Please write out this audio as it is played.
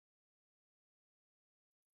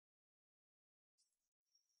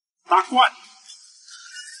大罐。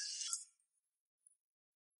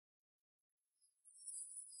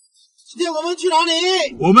今天我们去哪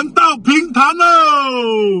里？我们到平潭喽！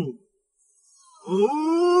哦，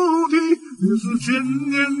你是千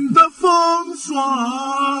年的风霜，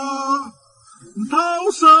涛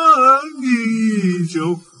声依旧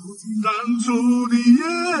燃出的夜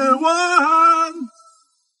晚。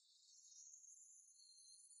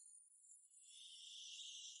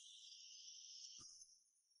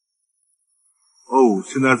哦，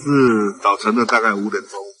现在是早晨的大概5点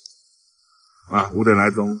钟啊，5点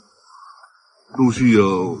来钟。陆续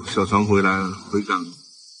有小船回港，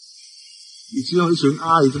已经有一群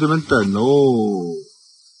阿姨在那边等哦。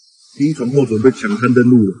第一船获准被抢滩登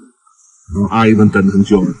陆了，然后阿姨们等很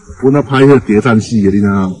久了。不过那拍一个谍战戏的，你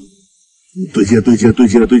看，对接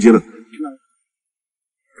了。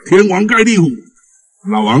天王盖地虎，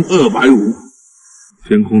老王250，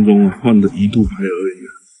天空中换了1度牌而已。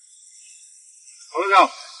好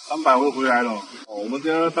，300我又回来了。哦，我们今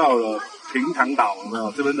天到了平潭岛，有没有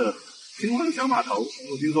这边的？平湾小码头，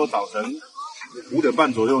我听说早晨5点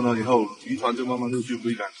半左右呢，以后渔船就慢慢陆续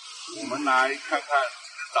归港。我们来看看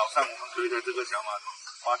早上我们可以在这个小码头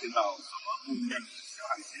发现到什么不一样的小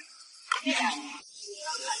海鲜。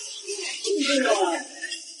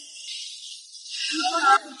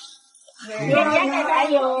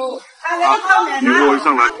一路一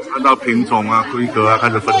上来看到品种啊、规格啊，开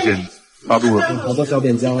始分拣大肚了，好多小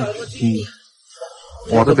扁椒啊。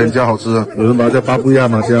哇，这扁椒好吃啊！有人把它叫巴布亚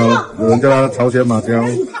马椒，有人叫它朝鲜马椒，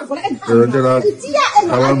有人叫它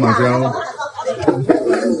台湾马椒。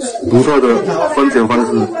独特的分拣方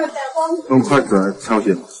式，用筷子来敲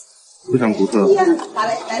剪，非常独特。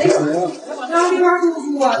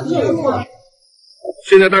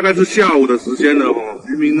现在大概是下午的时间了哦，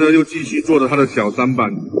渔民呢又继续坐着他的小舢板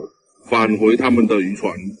返回他们的渔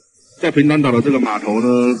船。在平潭岛的这个码头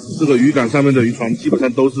呢，这个渔港上面的渔船基本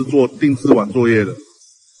上都是做定制碗作业的。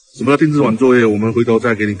什么叫定制碗作业？我们回头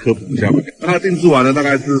再给你科普一下吧。那它的定制碗呢，大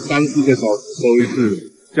概是3-4个小时收一次，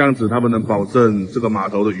这样子他们能保证这个码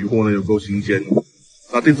头的渔获呢有够新鲜。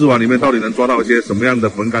那定制碗里面到底能抓到一些什么样的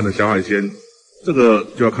本感的小海鲜？这个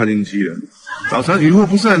就要看运气了。早晨渔获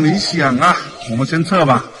不是很理想啊，我们先撤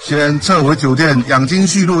吧，先撤回酒店养精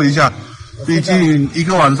蓄锐一下。毕竟一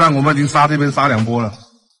个晚上我们已经杀这边杀2波了。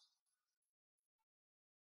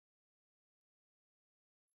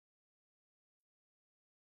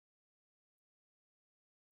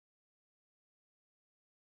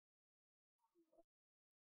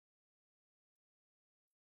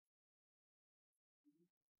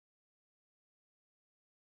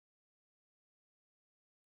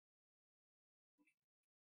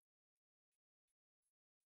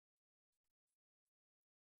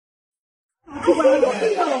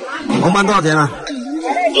红斑多少钱啊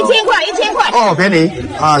？1000块，1000块。哦，便宜。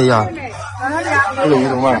哎呀，这个鱼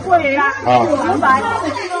怎么办？啊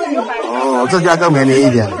哦，这家更便宜一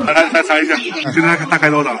点。来猜一下，现在大概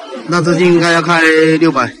多少？那这斤应该要开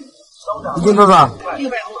600。一斤多少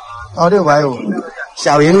？650。哦，650。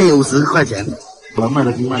小银米50块钱。卖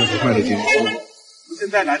得精。现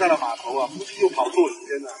在来到了码头啊，估计又跑错时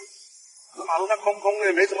间了。这码头上空空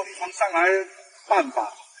的，没什么渔船上来，办法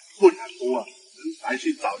困难多啊。来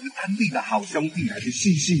去找一个当地的好兄弟来去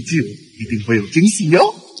叙叙旧，一定会有惊喜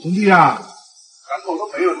哟。兄弟啊，港口都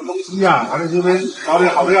没有什么东西啊，来你这边搞点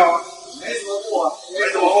好料啊。没什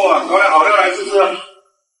么货啊，搞点好料来试试。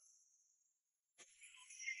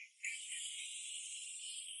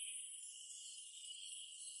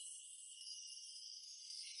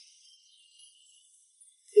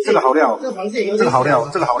这个好料，这个好料，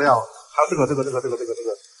还有这个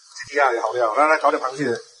鸡鸭也好料，来搞点螃蟹。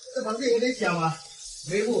这螃蟹有点小啊，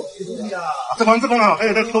没货，有东西啊。这款好，还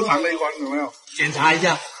有那偷藏那一款有没有？检查一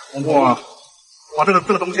下。哇，这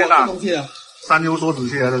个东西大。东西啊。3优梭子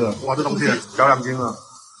蟹这个，哇，这东西小2斤了。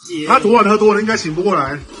他昨晚喝多了，应该醒不过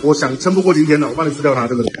来。我想撑不过今天了，我帮你吃掉它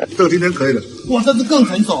这个今天可以了。哇，这是更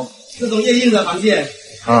成熟，这种硬的螃蟹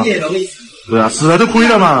也容易死。对啊，死了就亏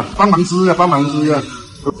了嘛，帮忙吃一下。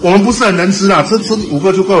我们不是很能吃啊，吃5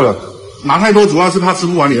个就够了。拿太多主要是怕吃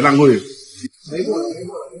不完也浪费。没货。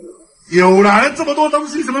有啦，这么多东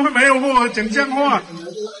西怎么会没有货？讲这样话。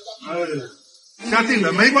虾定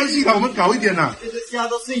了，没关系的，我们搞一点啦。这个虾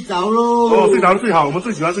都睡着喽。哦，睡着了最好，我们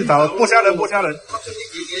最喜欢睡着了。剥虾人。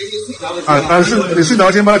啊，但是你睡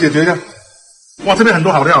着先帮他解决一下。哇，这边很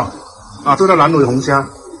多好料啊，这个叫蓝尾红虾，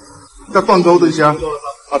叫断钩对虾。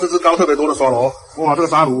啊，这只膏特别多的刷螺。哇，这个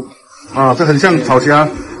沙鲈啊，这很像炒虾，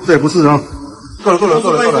这也不是啊。够了。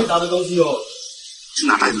睡着的东西哦。去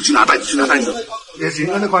拿袋子。也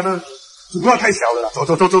行啊，那款呢？不要太小了啦，走，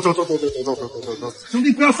兄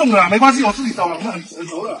弟不要送了啦，没关系，我自己走了，我们很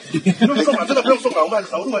熟了，不用送了，真的不用送了，我们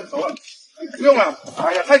很熟了，不用了。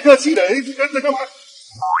哎呀，太客气了，一直跟着干嘛？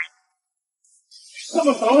这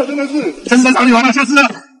么熟了，真的是。真的找你玩了，下次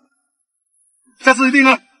一定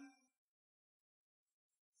了。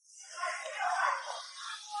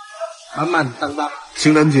满满当当。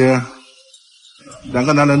情人节，2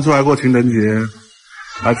个男人出来过情人节，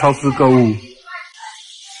来超市购物。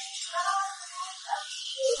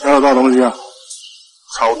还有多少东西啊？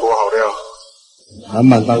超多好料，满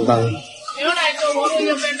满当当。牛奶跟我们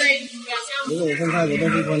这边的如果我分开，我都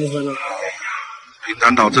去分一分了。平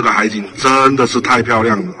潭岛这个海景真的是太漂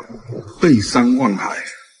亮了，背山望海。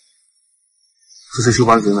这是绣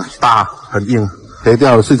花绳啊，大很硬，黑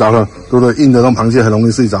掉了睡着了，对不对？硬的那种螃蟹很容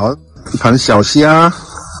易睡着。一盘小虾，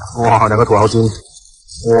哇，2个土豪金，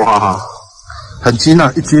哇，很精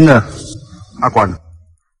啊，1斤呢。阿管，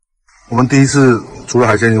我们第一次除了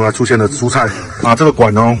海鲜以外出现了蔬菜啊，这个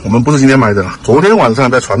管哦，我们不是今天买的，昨天晚上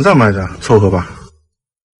在船上买的，凑合吧。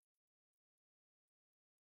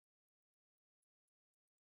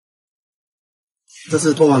这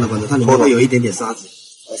是脱网的管子，它里面会有一点点沙子，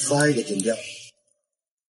把沙给剪掉。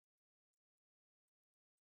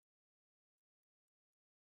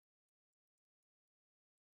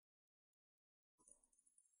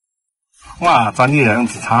哇，专业用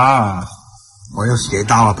纸叉啊！我用斜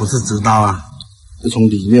刀啊，不是直刀啊。就从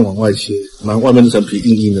里面往外切，然后外面这层皮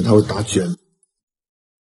硬硬的，它会打卷。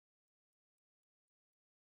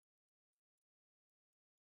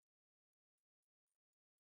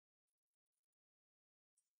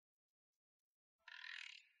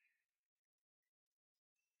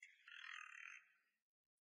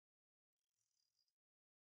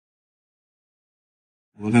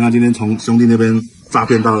我们看看今天从兄弟那边诈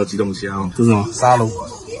骗到了几种虾哦，这是什么？沙鲈，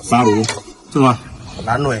这是什么？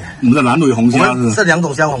蓝尾。我们的蓝尾红虾是这2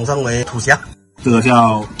种虾统称为土虾。这个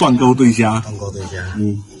叫断钩对虾，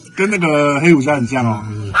跟那个黑虎虾很像哦，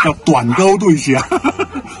叫短钩对虾，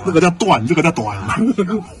那个叫断，这个叫短，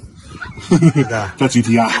叫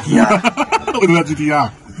GTR， 为什么叫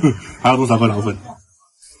GTR？ 还有多少块老粉？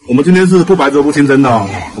我们今天是不白灼不清蒸的哦，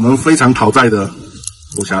我们非常讨债的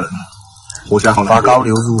活虾仁。活虾好难剥，发膏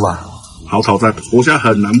流入啊，好讨债。活虾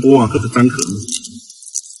很难剥啊，各个粘壳。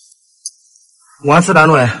我要吃蓝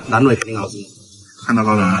尾，蓝尾肯定好吃。看到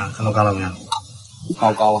高了吗？看到高了没有？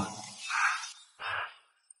好高啊！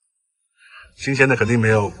新鲜的肯定没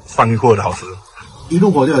有放运货的好吃。一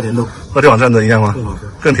入口就有甜度，和天网站的一样吗？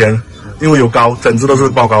更甜，因为有膏，整只都是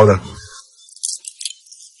爆膏的。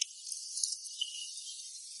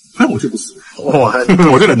那我就不是，我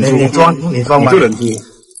就忍住，你装吧，我就忍住。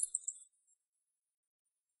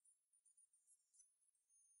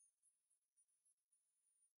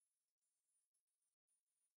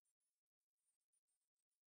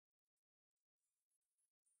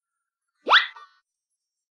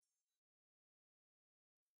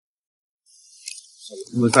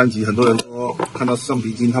因为3集很多人说看到橡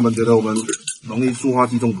皮筋，他们觉得我们容易塑化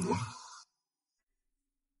剂中毒啊。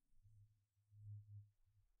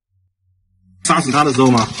杀死它的时候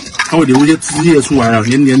嘛，它会流一些汁液出来啊，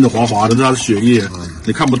黏黏的、滑滑的，这是它的血液，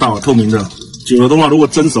你看不到啊，透明的。久了的话，如果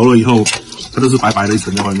蒸熟了以后，它就是白白的一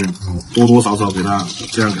层在外面，多多少少给它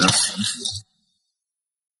这样给它洗一洗。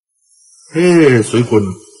嘿，水滚，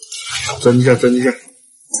蒸一下，也是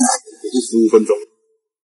15分钟。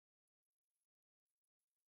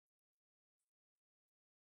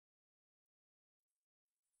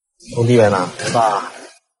兄弟们啊，爸。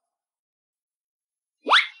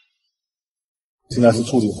现在是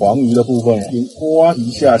处理黄鱼的部分，先刮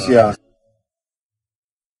一下。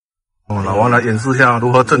老王来演示一下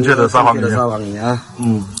如何正确的杀黄鱼。杀黄鱼啊，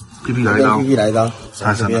屁屁来一刀，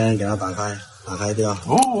从这边给它打开掉。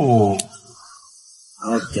哦。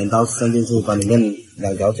然后剪刀伸进去，把里面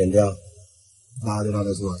2条剪掉，拉得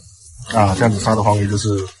出来。啊，这样子杀的黄鱼就是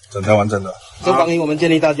整条完整的。这黄鱼我们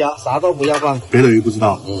建议大家啥都不要放，别的鱼不知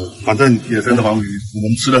道，反正野生的黄鱼我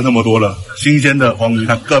们吃了那么多了，新鲜的黄鱼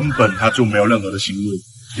它根本它就没有任何的腥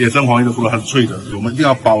味。野生黄鱼的除了它是脆的，我们一定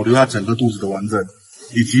要保留它整个肚子的完整，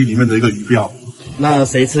以及里面的一个鱼鳔。那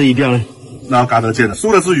谁吃鱼鳔呢？那要嘎得见了，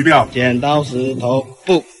输的是鱼鳔。剪刀石头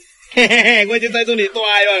布，嘿嘿嘿，我已经猜出你多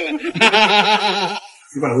爱用了，哈哈哈哈哈。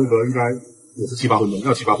一般的温格应该也是7、8分钟，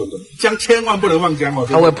要7、8分钟。姜千万不能放姜哦，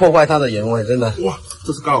它会破坏它的原味，真的。哇，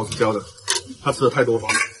这是高老师教的，他吃了太多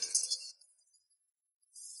黄。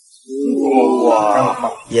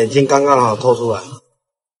哇，眼睛刚刚好透出来。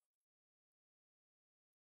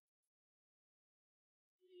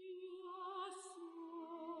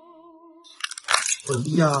哎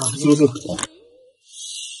呀，是不是？哇，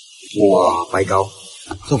白膏。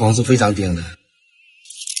这黄是非常甜的。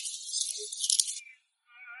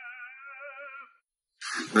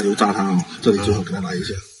那油炸它哦，这里最后给它来一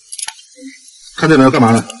下。看见没有？干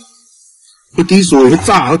嘛呢？会滴水，会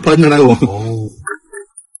炸，会喷的那种。哦。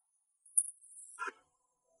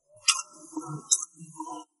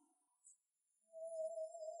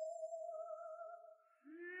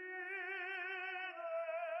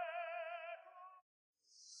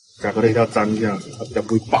巧克力一定要沾一下，它比较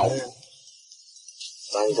不会爆。沾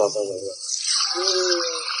一下，沾一下。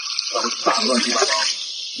炸乱七八糟，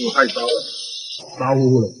我太糟了，糟乎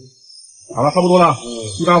乎的。好了，差不多了。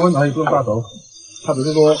7、8分，还不用炸熟，它只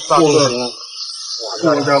是说炸过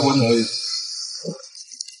了加温而已。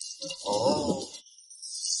哦。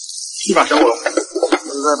去吧，小火龙。就是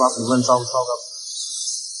再把水分烧高。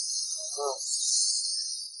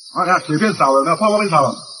啊，看水变少了，那泡泡变少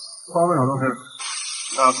了，泡泡变少都可以了。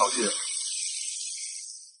让它炒起来。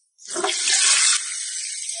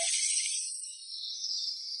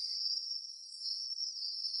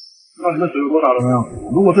那你们水有多少了没有？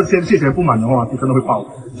如果是先泄水不满的话，就真的会爆。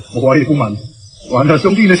我怀疑不满，完了，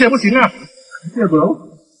兄弟，你现在不行啊，泄不了。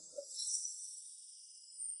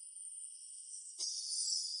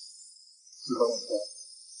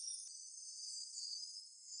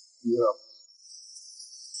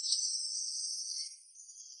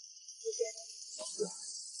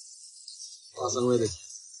花生味的。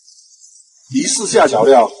离4下脚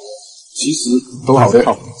料，其实都好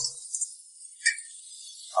料。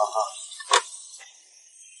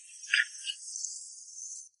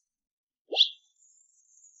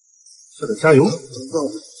这个加油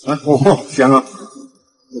啊！哦，香啊！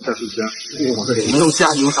又下去虾，哇，这里没有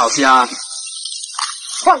下油炒虾。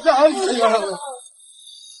放下！哎呀！哦，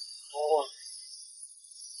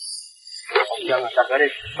好香啊！巧克力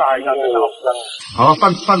炸一下真的好香啊！好，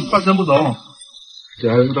半生不熟，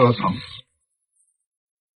加油让它炒。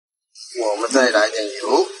我们再来点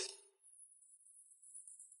油。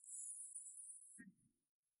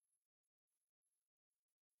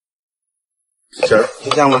就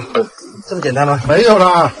这样吗？这么简单吗？没有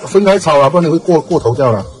啦，分开炒了，不然你会过头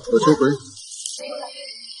掉了。我秋葵，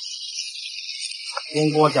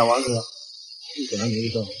电锅小王子，一点都没味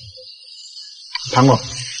道。汤哦，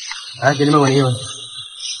来给你们闻一闻。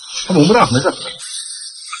他闻不到，没事。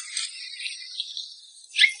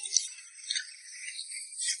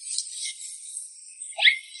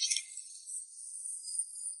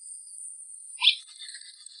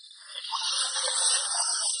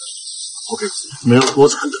OK， 没有多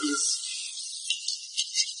惨的意思。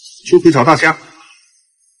秋葵炒大虾，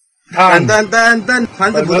等，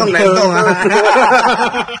盘子不动能动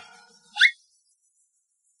啊！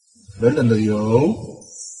冷冷的油，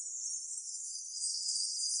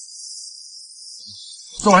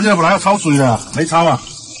做完这个本来要焯水的，没焯啊，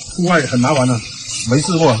户外很难玩的，没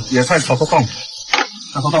试过，野菜炒不动，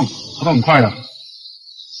它不动很快的。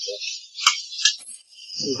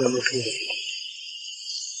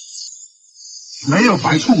没有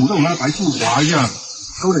白醋，这我拿白醋划一下，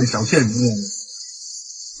勾点小芡，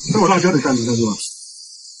这我辣椒得下去，是吧？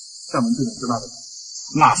厦门这种是辣的，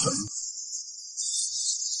辣神。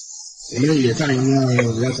我们的野菜应该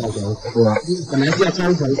比较早熟，对吧？本来是要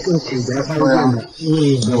焯熟，用水给它焯一遍的，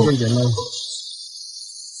很简单。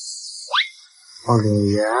放点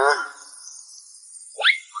盐，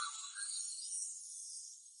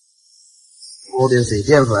拨点水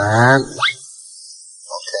淀粉。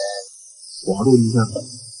滑润一下，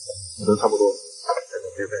我觉得差不多。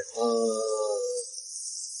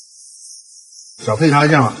小配它一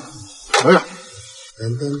下嘛，可以了。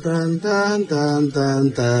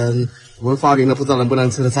噔，我们发明了不知道能不能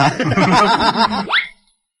吃的菜。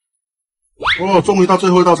哦，终于到最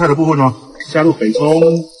后一道菜的部分了，加入北葱、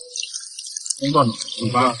葱段、尾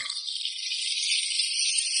巴，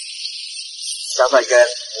加菜根，哇，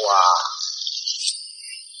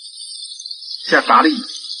下咖喱。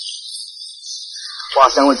哇，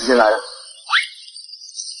香味直接来了！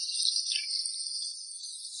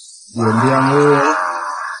原谅我，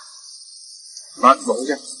来融一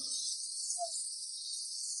下。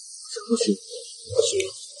不行，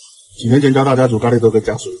几年前教大家煮咖喱都可以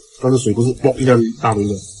加水，但是水不是嘣一下一大堆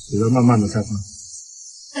的，也要慢慢的下去。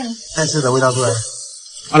泰式的味道出来。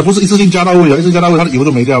啊，不是一次性加到位的，一次加到位它的油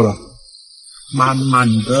都没掉了。慢慢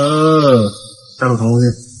的加入什么东西？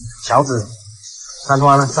条子。三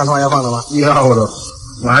花呢？三花要放的吗？要的。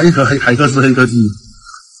来一颗海克斯黑科技。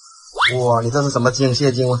哇，你这是什么精？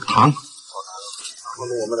蟹精吗？糖。放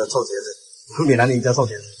入我们的臭茄子，闽南语叫臭茄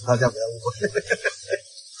子，大家不要误会。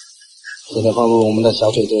接着放入我们的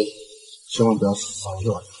小腿堆，千万不要少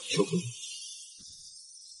就完了，小腿。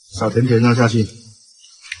小甜甜要下去，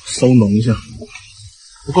收浓一下。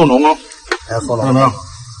不够浓哦。还要收了，看到没有？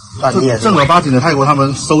蛋液正儿八经的泰国，他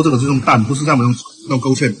们收这个就是用蛋，不是像我们用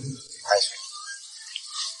勾芡。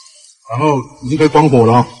然后已经可以关火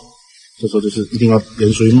了哦。这时候就是一定要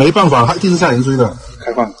盐水，没办法，它一定是下盐水的。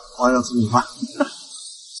开饭，我要吃米饭。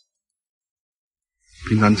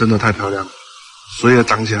平潭真的太漂亮了，水也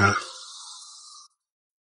涨起来了。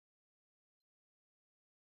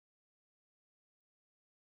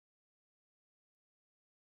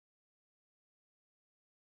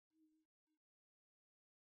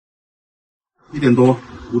1点多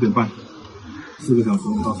，5点半，4个小时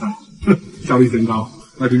5道菜，效率真高。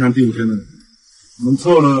在平潭第5天了，我们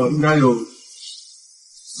凑了应该有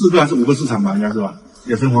4个还是5个市场吧，应该是吧？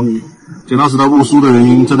野生黄鱼，剪刀石头布输的原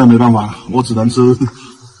因真的没办法，我只能吃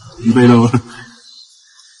鱼贝肉。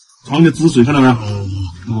黄鱼的汁水看到没有？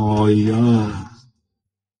哎呀，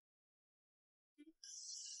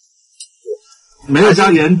没有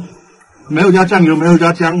加盐，没有加酱油，没有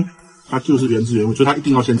加姜，它就是原汁原味，所以它一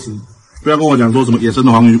定要先吃。不要跟我讲说什么野生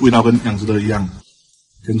的黄鱼味道跟养殖的一样，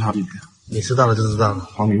天差地别。你吃到了就知道了，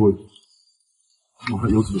黄鱼味，它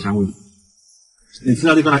油脂的香味，你吃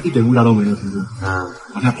下去跟它一点味道都没有，是不是？啊，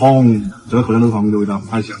好像砰，整个口腔都是黄鱼的味道，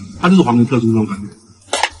太香了。它就是黄鱼特殊这种感觉。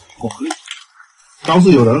哇，膏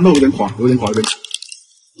是有的，肉有点垮，有点垮一点。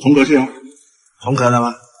重壳蟹哦，重壳了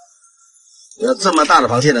吗？有这么大的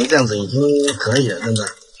螃蟹能这样子已经可以了，真的。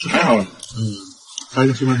还好了。开一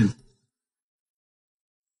个7块钱。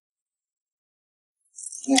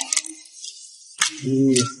哇，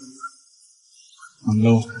满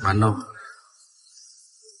肉，满肉。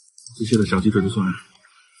这些的小鸡腿就算了，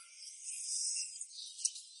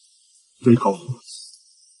这一口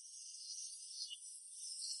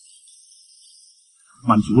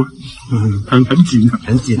满足了，很紧啊，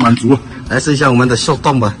很紧，满足了。来试一下我们的秀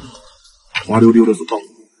冻吧，滑溜溜的是冻，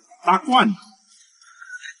大罐，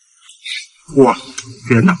哇，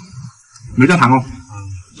甜呐，没加糖哦，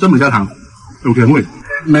真没加糖，有甜味。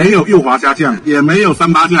没有右滑虾酱，也没有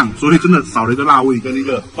3八酱，所以真的少了一个辣味跟一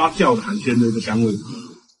个发酵的海鲜的一个香味。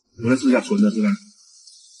我来试一下纯的，试看。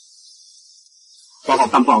包好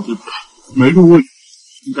蛋不好吃，没入味，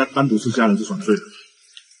应该单独吃虾仁是爽脆的。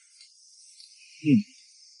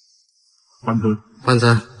翻车，翻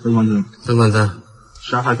车，真翻车，真翻车。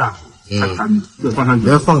虾太大，太干了，对，放太久，不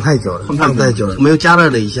要放太久了，放太久了，没有加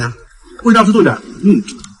热了一下，味道是对的。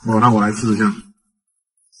那我来试一下。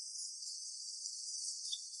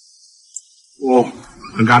哦，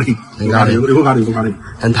很咖喱，很咖喱，有咖喱，有咖喱，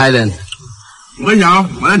很泰人。我跟你讲哦，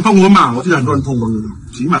反正痛风嘛，我记得很多人痛风，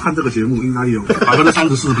起码看这个节目应该有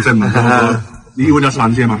34%嘛。你以为叫是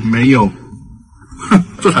螃蟹吗？没有，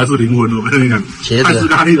这才是灵魂。我跟你讲，泰式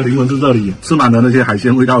咖喱的灵魂是这里，吃满了那些海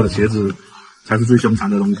鲜味道的茄子，才是最凶残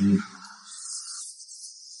的东西。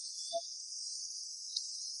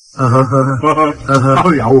它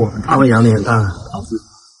会咬我，它会咬你很大，好吃。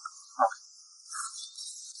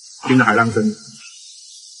听着海浪声，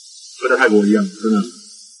跟在泰国一样，真的。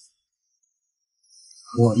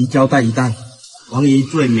我一胶带一蛋，黄鱼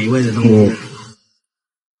最美味的东西。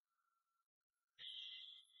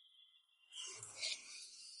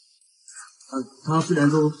它虽然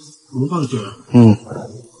说存放久了，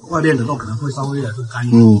外面的肉可能会稍微的干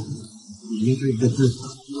一点，里面这一个字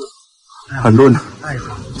很润，太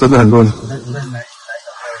爽，真的很润。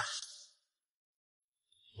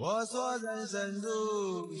我说人生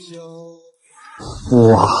如修。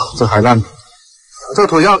哇，这海浪，这个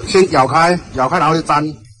腿要先咬开，然后就粘。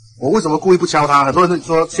我为什么故意不敲它？很多人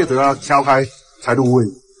说蟹腿要敲开才入味，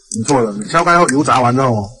你错了，你敲开后油炸完之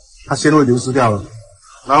后，它鲜味流失掉了。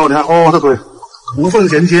然后你看，这腿无缝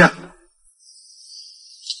衔接啊！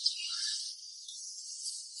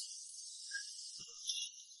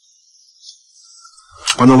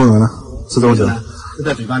观众朋友们呢？吃多久？就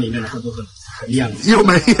在嘴巴里面的会不会很亮？又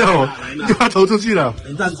没有，又要投出去了。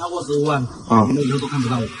点赞超过15万，你们以后都看不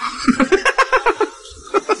到我。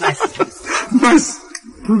nice，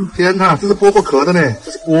 天哪，这是剥过壳的呢，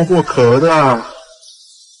这是剥过壳的啊。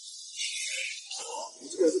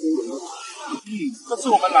这次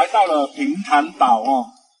我们来到了平潭岛哦，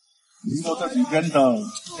经过这几天的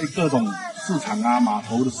各种市场啊、码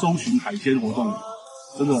头的搜寻海鲜活动，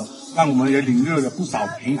真的让我们也领略了不少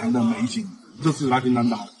平潭的美景。这次来平潭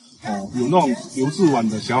岛有那种油质碗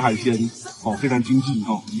的小海鲜非常经济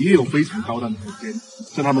也有非常高档的海鲜，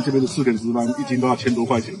像他们这边的4点值班1斤都要1000多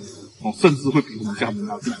块钱甚至会比我们厦门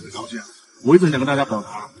这样的高价。我一直想跟大家表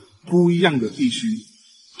达，不一样的地区，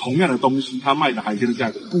同样的东西，它卖的海鲜的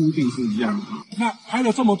价格不一定是一样的。那拍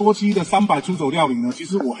了这么多期的300出走料理呢，其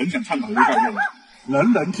实我很想探讨一个概念，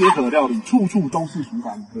人人皆可料理，处处都是厨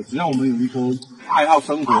房。只要我们有一颗爱好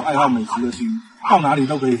生活、爱好美食的心，到哪里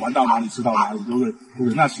都可以玩到哪里，吃到哪里，对不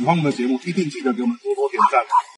对？那喜欢我们的节目，一定记得给我们多多点赞。